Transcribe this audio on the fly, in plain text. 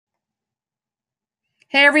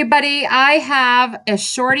Hey, everybody, I have a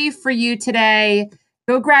shorty for you today.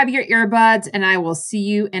 Go grab your earbuds, and I will see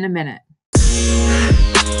you in a minute.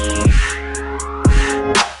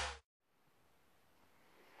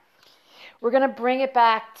 We're going to bring it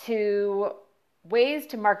back to ways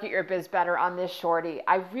to market your biz better on this shorty.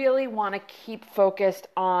 I really want to keep focused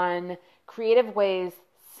on creative ways,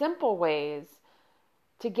 simple ways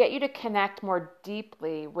to get you to connect more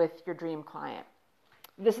deeply with your dream client.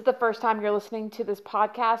 This is the first time you're listening to this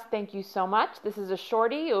podcast. Thank you so much. This is a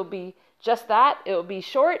shorty. It will be just that. It will be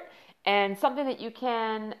short and something that you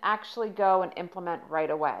can actually go and implement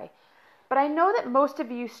right away. But I know that most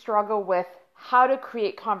of you struggle with how to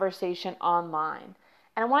create conversation online.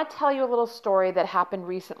 And I want to tell you a little story that happened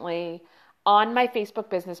recently on my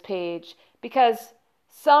Facebook business page because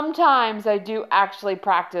sometimes I do actually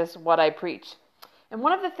practice what I preach. And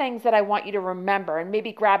one of the things that I want you to remember, and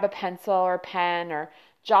maybe grab a pencil or pen or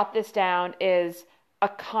jot this down, is a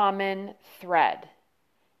common thread.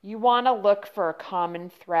 You want to look for a common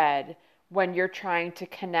thread when you're trying to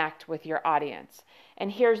connect with your audience.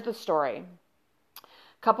 And here's the story.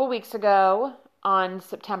 A couple weeks ago, on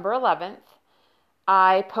September 11th,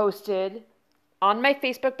 I posted on my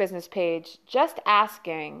Facebook business page just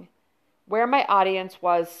asking where my audience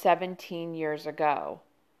was 17 years ago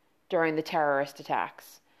during the terrorist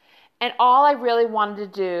attacks. And all I really wanted to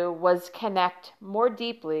do was connect more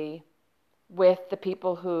deeply with the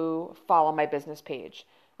people who follow my business page.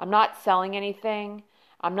 I'm not selling anything.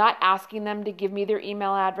 I'm not asking them to give me their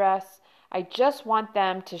email address. I just want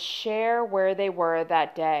them to share where they were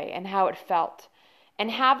that day and how it felt, and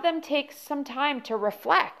have them take some time to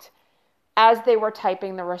reflect as they were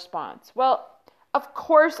typing the response. Well, of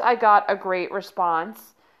course I got a great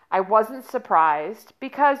response. I wasn't surprised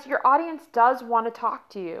because your audience does want to talk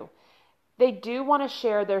to you. They do want to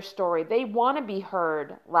share their story. They want to be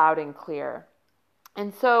heard loud and clear.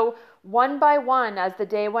 And so one by one, as the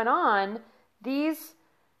day went on, these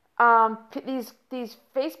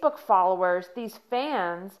Facebook followers, these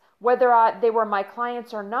fans, whether they were my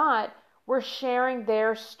clients or not, were sharing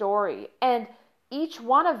their story. And each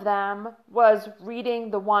one of them was reading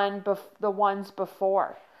the ones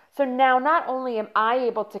before. So now not only am I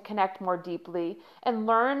able to connect more deeply and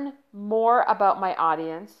learn more about my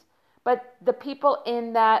audience, but the people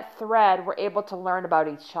in that thread were able to learn about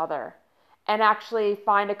each other and actually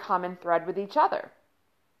find a common thread with each other.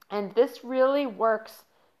 And this really works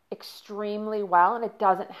extremely well, and it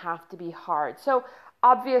doesn't have to be hard. So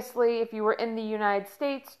obviously, if you were in the United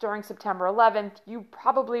States during September 11th, you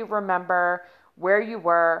probably remember where you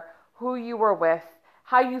were, who you were with,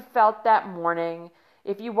 how you felt that morning.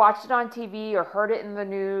 If you watched it on TV or heard it in the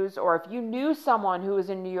news, or if you knew someone who was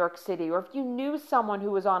in New York City, or if you knew someone who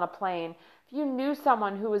was on a plane, if you knew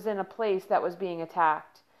someone who was in a place that was being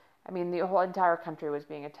attacked. I mean, the whole entire country was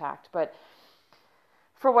being attacked. But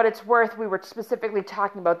for what it's worth, we were specifically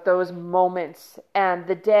talking about those moments and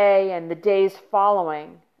the day and the days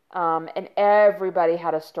following. And everybody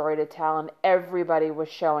had a story to tell, and everybody was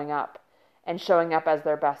showing up as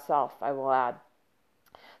their best self, I will add.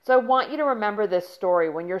 So I want you to remember this story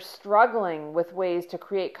when you're struggling with ways to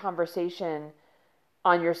create conversation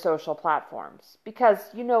on your social platforms. Because,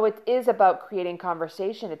 it is about creating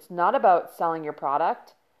conversation. It's not about selling your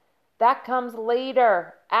product. That comes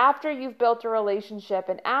later, after you've built a relationship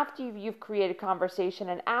and after you've created conversation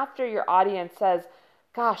and after your audience says,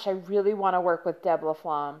 gosh, I really want to work with Deb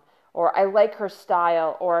LaFlamme, or I like her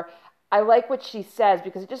style, or I like what she says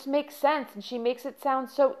because it just makes sense and she makes it sound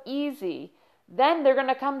so easy. Then they're going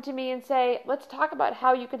to come to me and say, let's talk about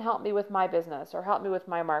how you can help me with my business or help me with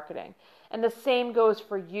my marketing. And the same goes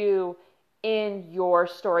for you in your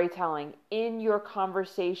storytelling, in your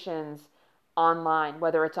conversations online,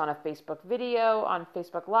 whether it's on a Facebook video, on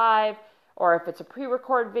Facebook Live, or if it's a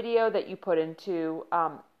pre-record video that you put into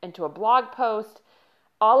a blog post.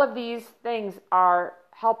 All of these things are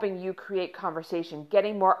helping you create conversation,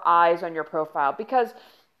 getting more eyes on your profile. Because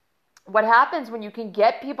what happens when you can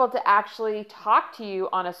get people to actually talk to you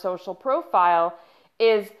on a social profile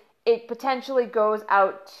is it potentially goes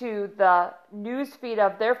out to the newsfeed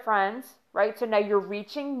of their friends, right? So now you're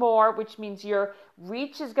reaching more, which means your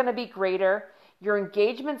reach is going to be greater. Your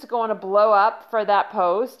engagement's going to blow up for that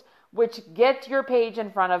post, which gets your page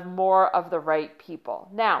in front of more of the right people.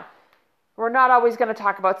 Now, we're not always going to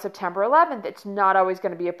talk about September 11th. It's not always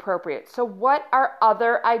going to be appropriate. So what are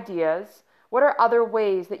other ideas? What are other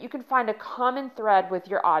ways that you can find a common thread with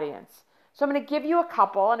your audience? So I'm going to give you a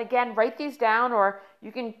couple, and again, write these down, or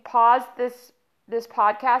you can pause this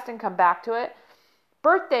podcast and come back to it.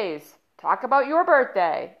 Birthdays Talk about your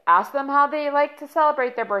birthday. Ask them how they like to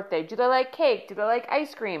celebrate their birthday. Do they like cake? Do they like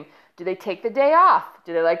ice cream? Do they take the day off?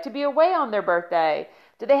 Do they like to be away on their birthday?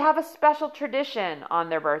 Do they have a special tradition on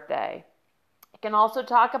their birthday? You can also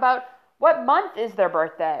talk about what month is their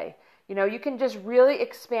birthday. You can just really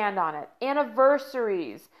expand on it.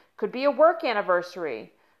 Anniversaries. Could be a work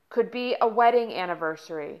anniversary. Could be a wedding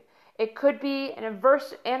anniversary. It could be an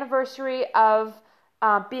anniversary of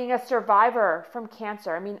being a survivor from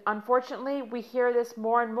cancer. Unfortunately, we hear this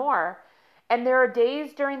more and more. And there are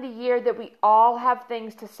days during the year that we all have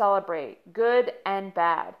things to celebrate, good and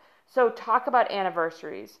bad. So talk about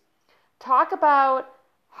anniversaries. Talk about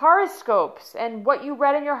horoscopes and what you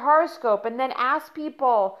read in your horoscope, and then ask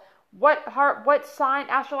people what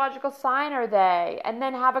astrological sign are they, and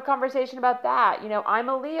then have a conversation about that. I'm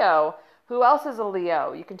a Leo. Who else is a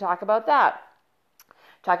Leo? You can talk about that.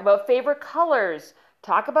 Talk about favorite colors.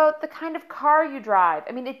 Talk about the kind of car you drive.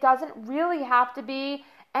 It doesn't really have to be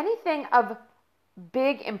anything of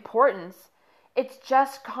big importance. It's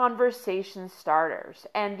just conversation starters.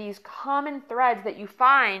 And these common threads that you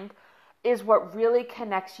find is what really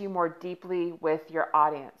connects you more deeply with your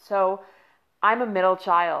audience. So I'm a middle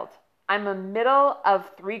child. I'm a middle of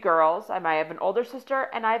 3 girls. I have an older sister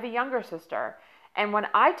and I have a younger sister. And when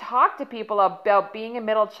I talk to people about being a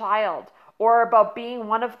middle child or about being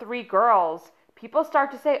one of 3 girls, people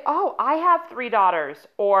start to say, oh, I have 3 daughters,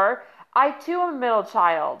 or I too am a middle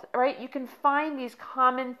child, right? You can find these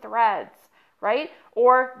common threads, right?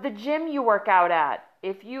 Or the gym you work out at.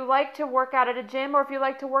 If you like to work out at a gym or if you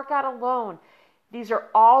like to work out alone, these are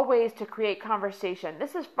all ways to create conversation.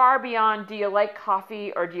 This is far beyond, do you like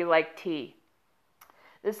coffee or do you like tea?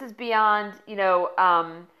 This is beyond,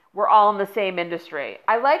 we're all in the same industry.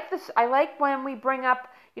 I like this. I like when we bring up,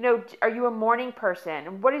 are you a morning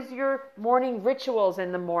person? What is your morning rituals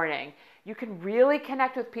in the morning? You can really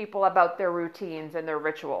connect with people about their routines and their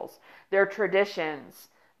rituals, their traditions,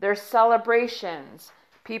 their celebrations.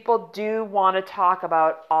 People do want to talk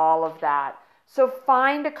about all of that. So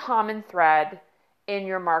find a common thread in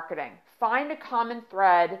your marketing. Find a common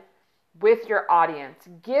thread with your audience.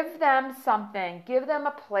 Give them something. Give them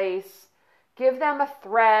a place. Give them a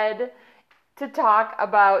thread to talk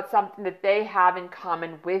about something that they have in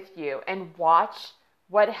common with you, and watch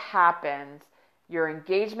what happens. Your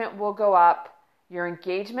engagement will go up. Your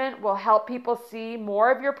engagement will help people see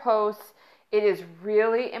more of your posts. It is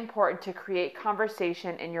really important to create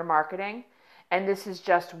conversation in your marketing, and this is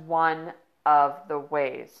just one of the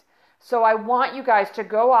ways. So I want you guys to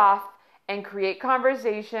go off and create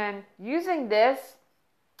conversation using this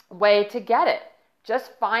way to get it.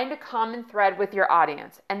 Just find a common thread with your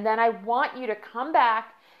audience. And then I want you to come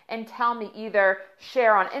back and tell me, either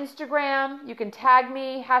share on Instagram, you can tag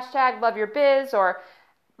me, #LoveYourBiz, or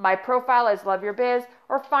my profile is LoveYourBiz,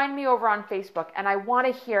 or find me over on Facebook. And I want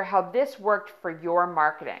to hear how this worked for your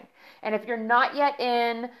marketing. And if you're not yet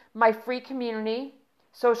in my free community,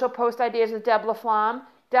 Social Post Ideas with Deb LaFlamme,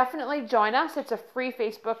 definitely join us. It's a free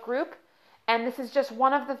Facebook group. And this is just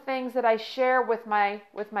one of the things that I share with my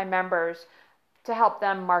members to help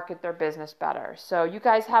them market their business better. So you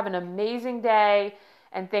guys have an amazing day,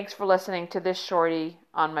 and thanks for listening to this shorty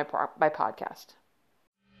on my podcast.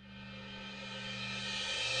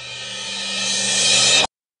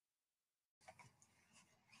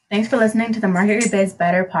 Thanks for listening to the Market Your Biz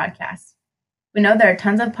Better podcast. We know there are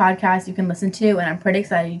tons of podcasts you can listen to, and I'm pretty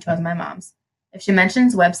excited you chose my mom's. If she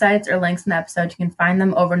mentions websites or links in the episode, you can find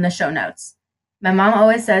them over in the show notes. My mom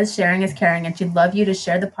always says sharing is caring, and she'd love you to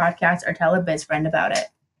share the podcast or tell a biz friend about it.